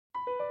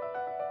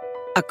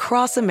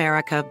Across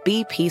America,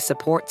 BP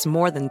supports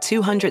more than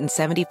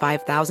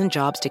 275,000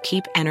 jobs to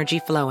keep energy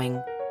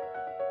flowing.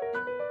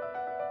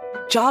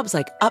 Jobs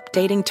like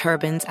updating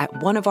turbines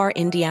at one of our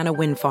Indiana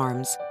wind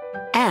farms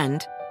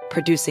and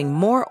producing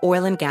more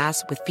oil and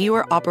gas with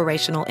fewer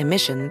operational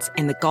emissions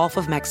in the Gulf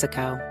of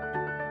Mexico.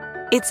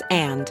 It's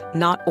and,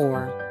 not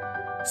or.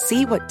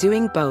 See what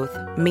doing both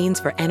means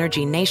for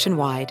energy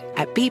nationwide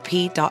at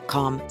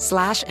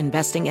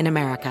bp.com/investing in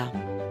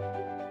America.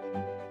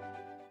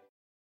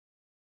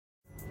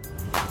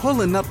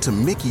 Pulling up to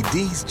Mickey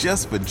D's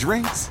just for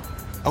drinks?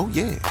 Oh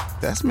yeah,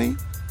 that's me.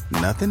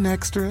 Nothing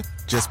extra,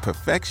 just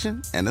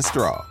perfection and a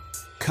straw.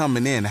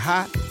 Coming in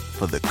hot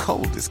for the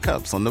coldest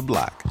cups on the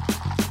block.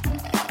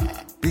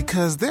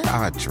 Because there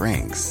are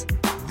drinks.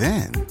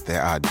 Then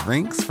there are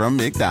drinks from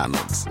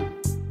McDonald's.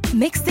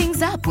 Mix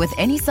things up with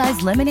any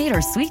size lemonade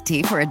or sweet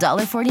tea for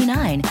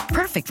 $1.49.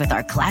 Perfect with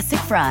our classic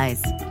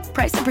fries.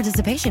 Price and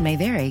participation may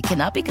vary.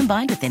 Cannot be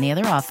combined with any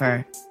other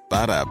offer.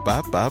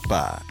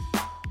 Ba-da-ba-ba-ba.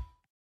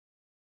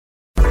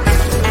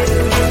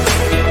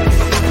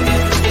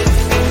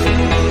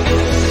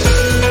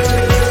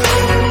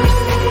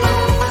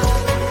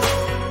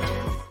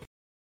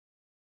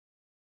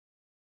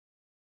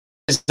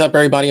 What's up,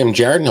 everybody? I'm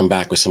Jared, and I'm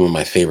back with some of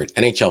my favorite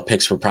NHL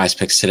picks for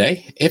PrizePicks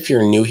today. If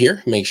you're new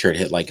here, make sure to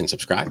hit like and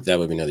subscribe. That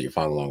way we know that you're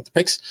following along with the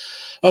picks.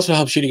 Also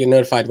helps you to get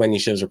notified when new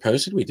shows are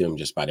posted. We do them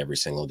just about every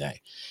single day.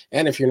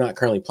 And if you're not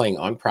currently playing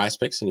on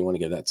PrizePicks and you want to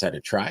give that site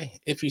a try,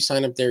 if you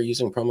sign up there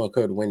using promo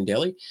code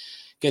WINDAILY,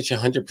 get you a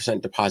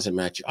 100% deposit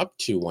match up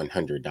to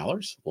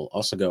 $100. We'll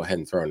also go ahead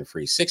and throw in a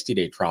free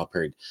 60-day trial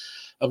period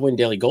of Win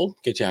Daily Gold,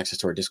 get you access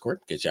to our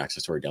Discord, get you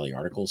access to our daily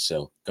articles.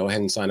 So go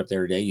ahead and sign up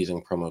there today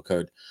using promo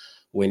code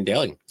Win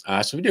Daily.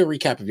 So we do a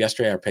recap of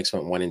yesterday. Our picks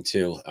went 1 and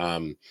 2.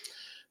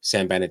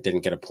 Sam Bennett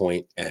didn't get a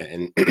point,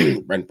 and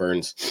Brent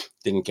Burns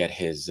didn't get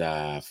his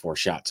 4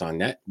 shots on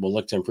net. We'll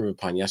look to improve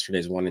upon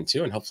yesterday's 1 and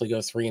 2 and hopefully go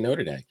 3-0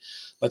 today.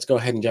 Let's go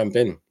ahead and jump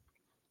in.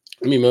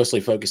 Let me mostly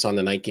focus on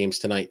the night games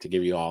tonight to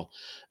give you all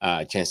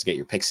a chance to get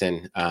your picks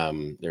in.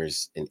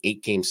 There's an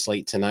 8-game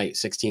slate tonight,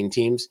 16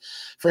 teams.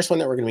 First one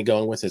that we're going to be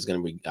going with is going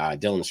to be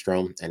Dylan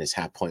Strome and his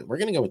half point. We're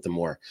going to go with the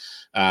more.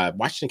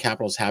 Washington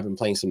Capitals have been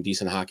playing some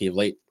decent hockey of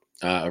late.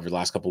 Over the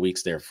last couple of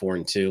weeks, they're 4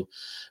 and 2,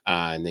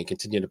 and they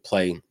continue to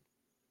play.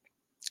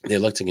 They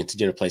look to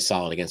continue to play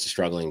solid against a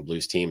struggling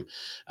Blues team.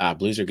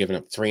 Blues are giving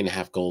up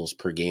 3.5 goals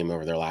per game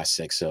over their last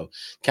 6, so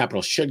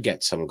Capitals should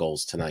get some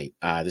goals tonight.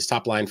 This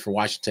top line for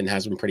Washington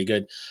has been pretty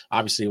good.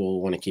 Obviously,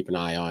 we'll want to keep an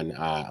eye on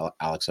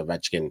Alex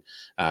Ovechkin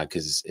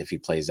because if he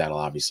plays, that'll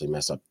obviously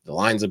mess up the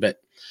lines a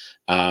bit.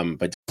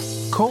 But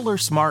Kohler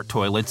Smart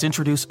Toilets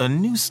introduce a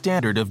new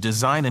standard of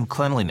design and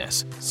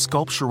cleanliness,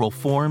 sculptural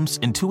forms,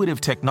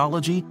 intuitive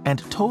technology, and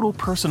total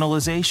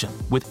personalization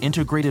with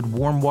integrated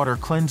warm water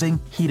cleansing,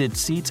 heated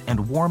seats,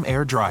 and warm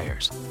air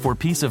dryers. For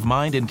peace of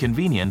mind and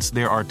convenience,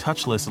 there are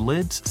touchless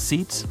lids,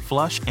 seats,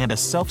 flush, and a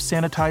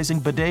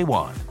self-sanitizing bidet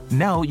wand.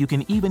 Now you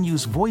can even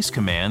use voice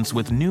commands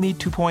with NewMe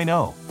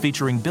 2.0,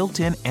 featuring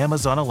built-in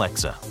Amazon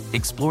Alexa.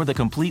 Explore the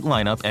complete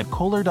lineup at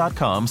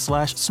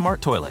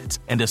kohler.com/smarttoilets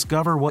and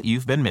discover what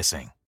you've been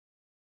missing.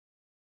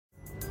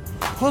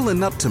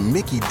 Pulling up to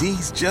Mickey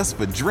D's just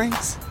for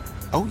drinks?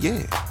 Oh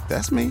yeah,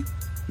 that's me.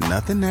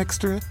 Nothing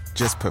extra,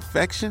 just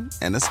perfection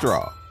and a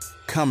straw.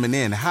 Coming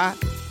in hot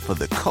for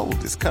the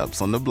coldest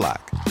cups on the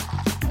block.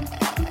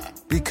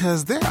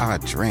 Because there are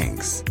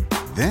drinks.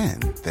 Then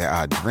there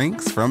are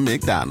drinks from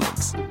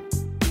McDonald's.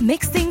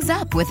 Mix things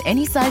up with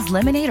any size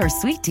lemonade or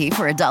sweet tea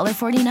for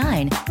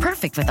 $1.49.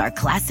 Perfect with our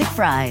classic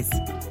fries.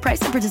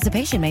 Price and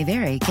participation may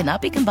vary.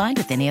 Cannot be combined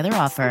with any other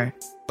offer.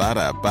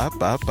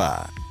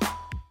 Ba-da-ba-ba-ba.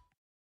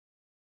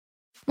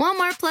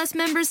 Walmart Plus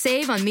members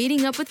save on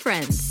meeting up with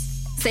friends.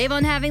 Save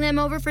on having them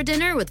over for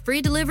dinner with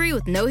free delivery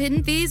with no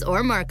hidden fees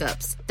or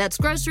markups. That's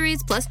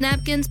groceries, plus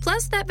napkins,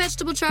 plus that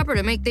vegetable chopper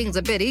to make things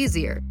a bit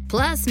easier.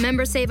 Plus,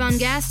 members save on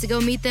gas to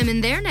go meet them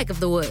in their neck of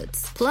the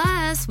woods.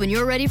 Plus, when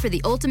you're ready for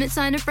the ultimate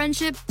sign of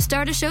friendship,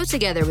 start a show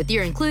together with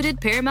your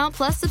included Paramount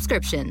Plus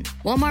subscription.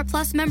 Walmart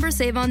Plus members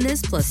save on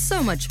this plus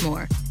so much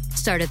more.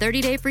 Start a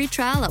 30-day free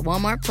trial at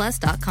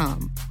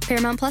walmartplus.com.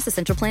 Paramount Plus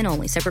Essential Plan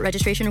only. Separate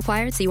registration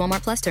required. See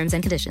Walmart Plus terms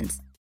and conditions.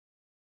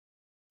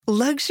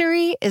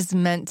 Luxury is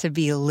meant to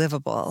be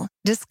livable.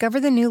 Discover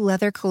the new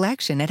leather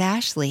collection at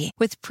Ashley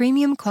with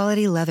premium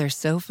quality leather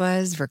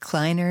sofas,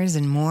 recliners,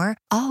 and more,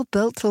 all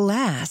built to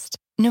last.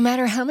 No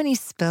matter how many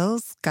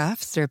spills,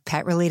 scuffs, or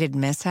pet-related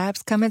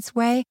mishaps come its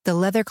way, the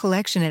leather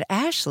collection at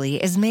Ashley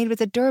is made with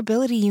the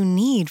durability you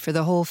need for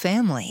the whole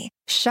family.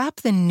 Shop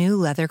the new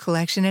leather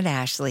collection at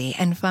Ashley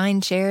and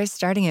find chairs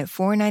starting at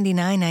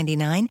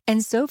 $499.99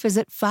 and sofas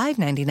at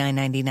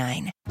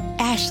 $599.99.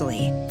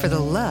 Ashley, for the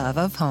love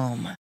of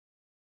home.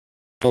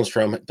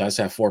 Strom does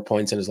have 4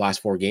 points in his last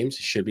 4 games.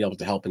 He should be able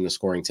to help in the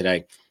scoring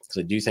today.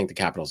 So I do think the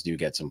Capitals do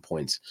get some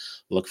points.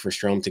 Look for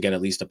Strome to get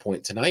at least a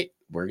point tonight.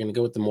 We're going to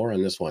go with the more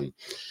on this one.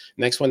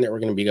 Next one that we're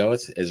going to go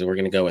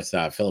with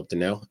Philip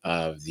Deneau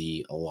of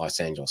the Los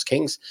Angeles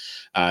Kings.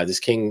 This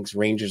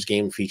Kings-Rangers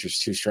game features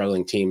two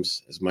struggling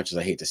teams. As much as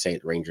I hate to say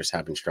it, Rangers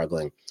have been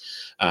struggling.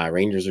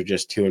 Rangers are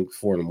just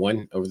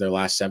 2-4-1 over their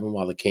last 7,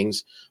 while the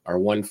Kings are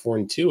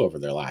 1-4-2 over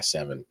their last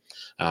 7.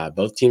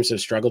 Both teams have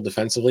struggled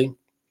defensively.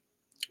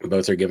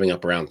 Both are giving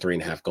up around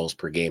 3.5 goals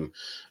per game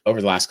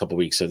over the last couple of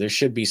weeks. So there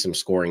should be some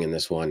scoring in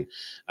this one.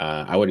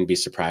 I wouldn't be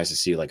surprised to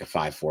see like a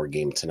 5-4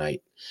 game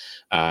tonight.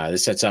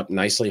 This sets up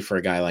nicely for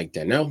a guy like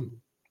Deneau.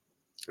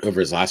 Over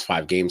his last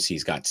 5 games,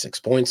 he's got 6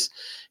 points.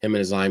 Him and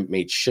his line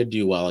mates should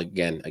do well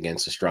again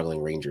against a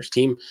struggling Rangers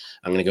team.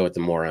 I'm going to go with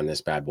the more on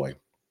this bad boy.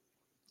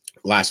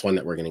 Last one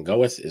that we're going to go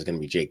with is going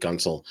to be Jake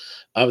Guentzel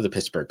of the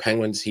Pittsburgh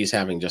Penguins. He's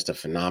having just a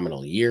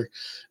phenomenal year.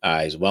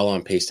 He's well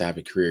on pace to have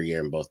a career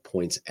year in both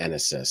points and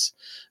assists.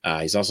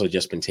 He's also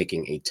just been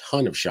taking a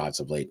ton of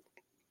shots of late.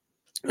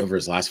 Over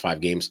his last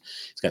 5 games,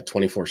 he's got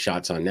 24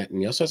 shots on net,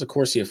 and he also has a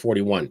Corsi of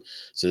 41.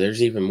 So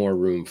there's even more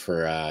room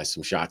for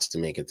some shots to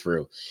make it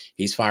through.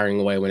 He's firing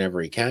away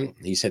whenever he can.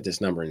 He's hit this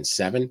number in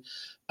 7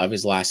 of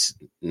his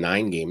last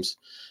 9 games.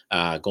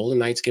 Golden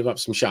Knights give up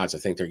some shots. I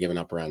think they're giving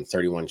up around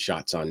 31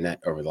 shots on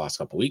net over the last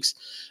couple of weeks.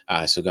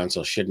 So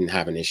Guentzel shouldn't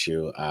have an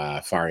issue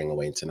firing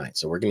away tonight.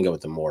 So we're going to go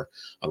with the more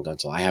on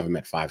Guentzel. I have him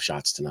at 5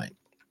 shots tonight.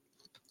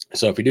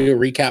 So if we do a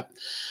recap,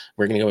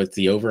 we're going to go with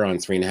the over on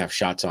 3.5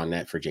 shots on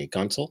net for Jake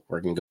Guentzel.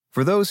 We're going to go.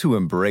 For those who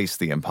embrace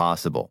the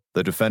impossible,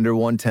 the Defender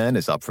 110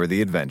 is up for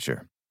the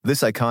adventure.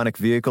 This iconic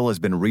vehicle has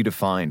been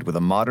redefined with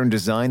a modern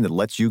design that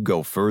lets you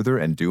go further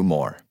and do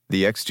more.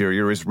 The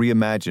exterior is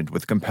reimagined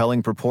with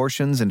compelling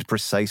proportions and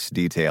precise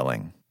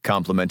detailing,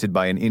 complemented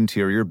by an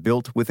interior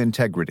built with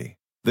integrity.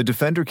 The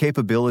Defender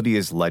capability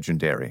is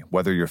legendary.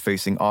 Whether you're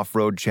facing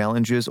off-road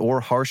challenges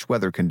or harsh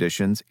weather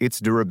conditions, its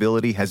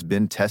durability has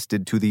been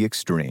tested to the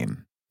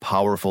extreme.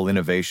 Powerful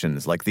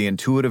innovations like the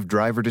intuitive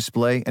driver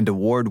display and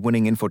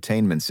award-winning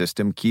infotainment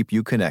system keep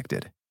you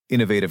connected.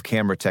 Innovative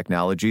camera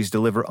technologies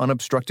deliver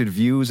unobstructed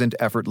views and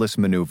effortless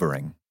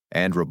maneuvering.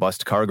 And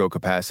robust cargo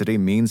capacity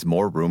means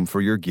more room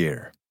for your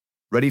gear.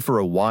 Ready for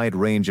a wide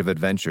range of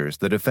adventures,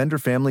 the Defender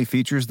family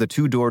features the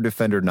 2-door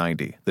Defender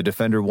 90, the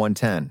Defender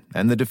 110,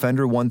 and the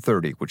Defender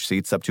 130, which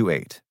seats up to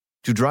 8.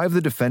 To drive the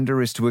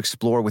Defender is to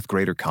explore with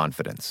greater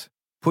confidence.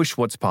 Push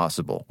what's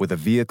possible with a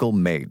vehicle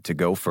made to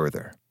go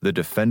further. The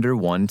Defender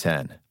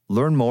 110.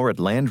 Learn more at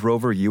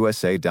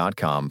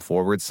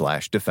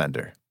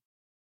LandRoverUSA.com/Defender.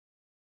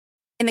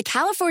 In the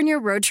California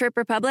Road Trip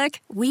Republic,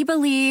 we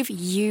believe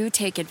you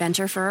take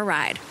adventure for a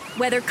ride.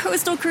 Whether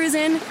coastal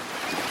cruising,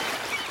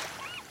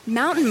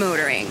 mountain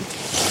motoring,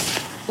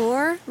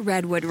 or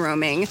redwood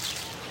roaming,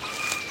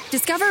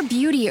 discover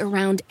beauty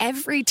around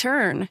every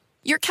turn.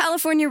 Your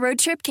California road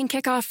trip can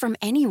kick off from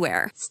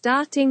anywhere.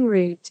 Starting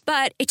route.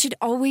 But it should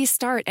always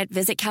start at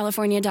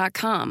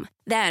visitcalifornia.com.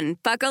 Then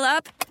buckle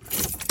up,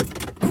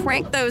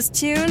 crank those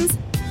tunes,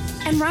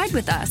 and ride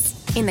with us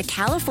in the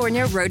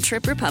California Road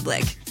Trip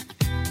Republic.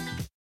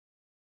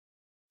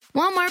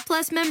 Walmart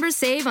Plus members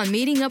save on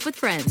meeting up with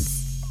friends.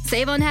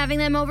 Save on having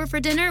them over for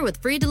dinner with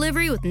free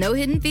delivery with no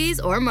hidden fees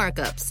or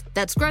markups.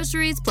 That's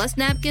groceries plus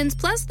napkins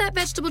plus that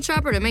vegetable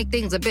chopper to make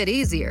things a bit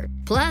easier.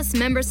 Plus,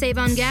 members save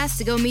on gas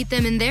to go meet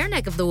them in their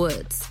neck of the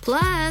woods.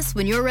 Plus,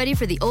 when you're ready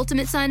for the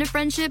ultimate sign of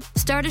friendship,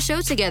 start a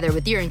show together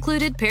with your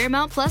included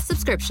Paramount Plus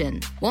subscription.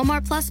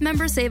 Walmart Plus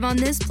members save on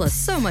this plus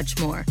so much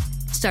more.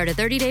 Start a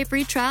 30-day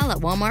free trial at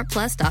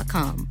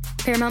walmartplus.com.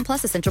 Paramount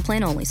Plus Essential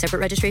Plan only. Separate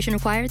registration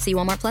required. See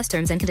Walmart Plus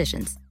terms and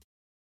conditions.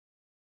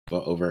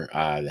 Over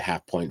the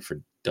half point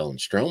for Dylan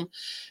Strome,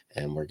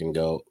 and we're going to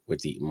go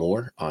with the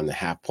more on the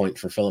half point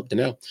for Philip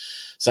Deneau.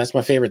 So that's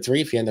my favorite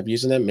 3. If you end up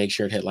using them, make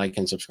sure to hit like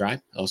and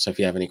subscribe. Also, if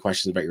you have any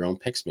questions about your own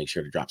picks, make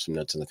sure to drop some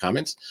notes in the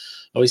comments.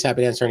 Always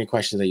happy to answer any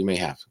questions that you may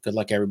have. Good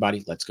luck,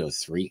 everybody. Let's go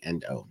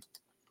 3-0.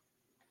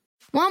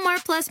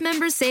 Walmart Plus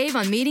members save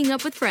on meeting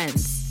up with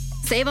friends.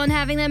 Save on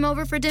having them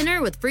over for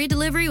dinner with free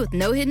delivery with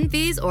no hidden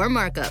fees or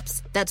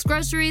markups. That's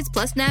groceries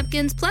plus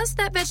napkins plus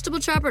that vegetable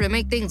chopper to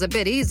make things a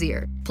bit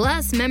easier.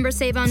 Plus, members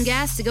save on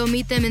gas to go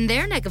meet them in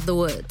their neck of the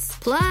woods.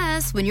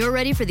 Plus, when you're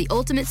ready for the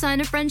ultimate sign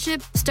of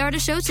friendship, start a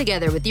show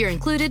together with your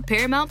included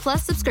Paramount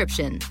Plus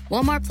subscription.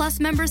 Walmart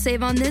Plus members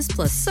save on this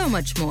plus so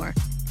much more.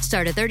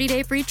 Start a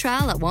 30-day free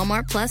trial at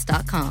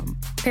walmartplus.com.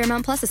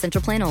 Paramount Plus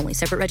Essential Plan only.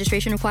 Separate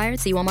registration required.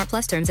 See Walmart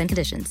Plus terms and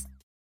conditions.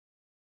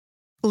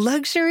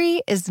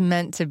 Luxury is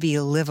meant to be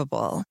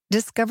livable.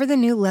 Discover the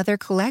new leather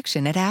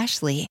collection at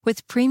Ashley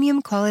with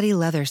premium quality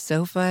leather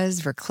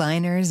sofas,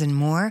 recliners, and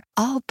more,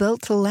 all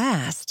built to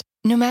last.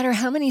 No matter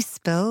how many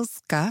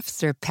spills,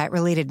 scuffs, or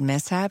pet-related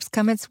mishaps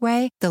come its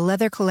way, the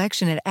leather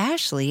collection at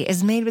Ashley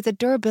is made with the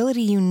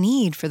durability you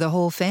need for the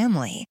whole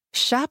family.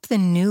 Shop the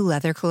new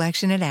leather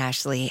collection at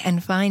Ashley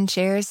and find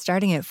chairs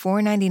starting at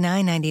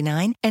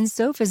 $499.99 and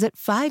sofas at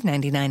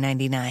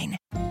 $599.99.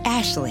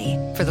 Ashley,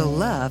 for the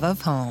love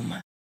of home.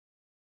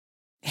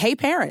 Hey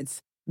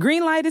parents,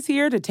 Greenlight is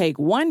here to take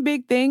one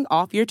big thing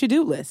off your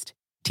to-do list,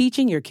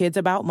 teaching your kids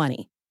about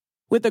money.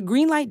 With a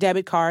Greenlight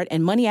debit card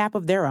and money app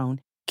of their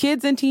own,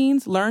 kids and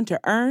teens learn to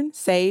earn,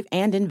 save,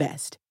 and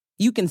invest.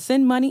 You can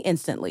send money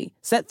instantly,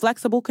 set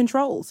flexible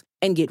controls,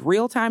 and get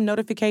real-time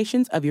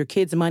notifications of your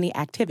kids' money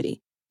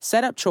activity.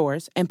 Set up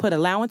chores and put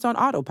allowance on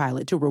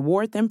autopilot to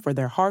reward them for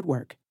their hard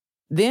work.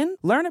 Then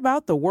learn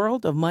about the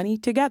world of money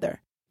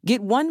together.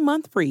 Get 1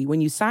 month free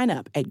when you sign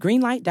up at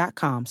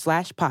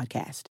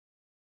greenlight.com/podcast.